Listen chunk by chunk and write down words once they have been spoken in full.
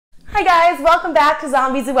Hey guys, welcome back to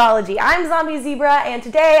Zombie Zoology. I'm Zombie Zebra, and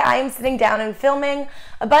today I am sitting down and filming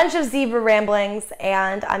a bunch of zebra ramblings,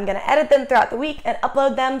 and I'm going to edit them throughout the week and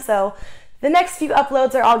upload them, so the next few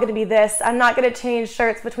uploads are all going to be this. I'm not going to change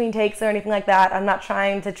shirts between takes or anything like that. I'm not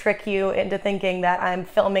trying to trick you into thinking that I'm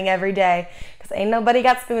filming every day, because ain't nobody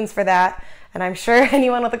got spoons for that, and I'm sure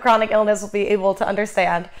anyone with a chronic illness will be able to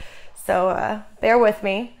understand. So bear with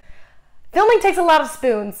me. Filming takes a lot of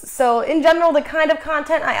spoons, so in general the kind of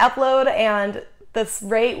content I upload and the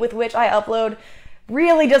rate with which I upload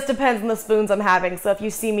really just depends on the spoons I'm having. So if you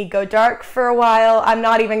see me go dark for a while, I'm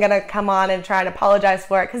not even going to come on and try and apologize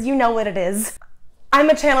for it, because you know what it is. I'm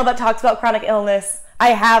a channel that talks about chronic illness.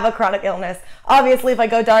 I have a chronic illness. Obviously, if I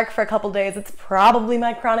go dark for a couple days, it's probably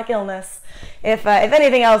my chronic illness. If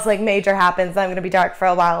anything else like major happens, I'm going to be dark for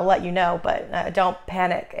a while. I'll let you know, but don't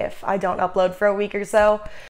panic if I don't upload for a week or so.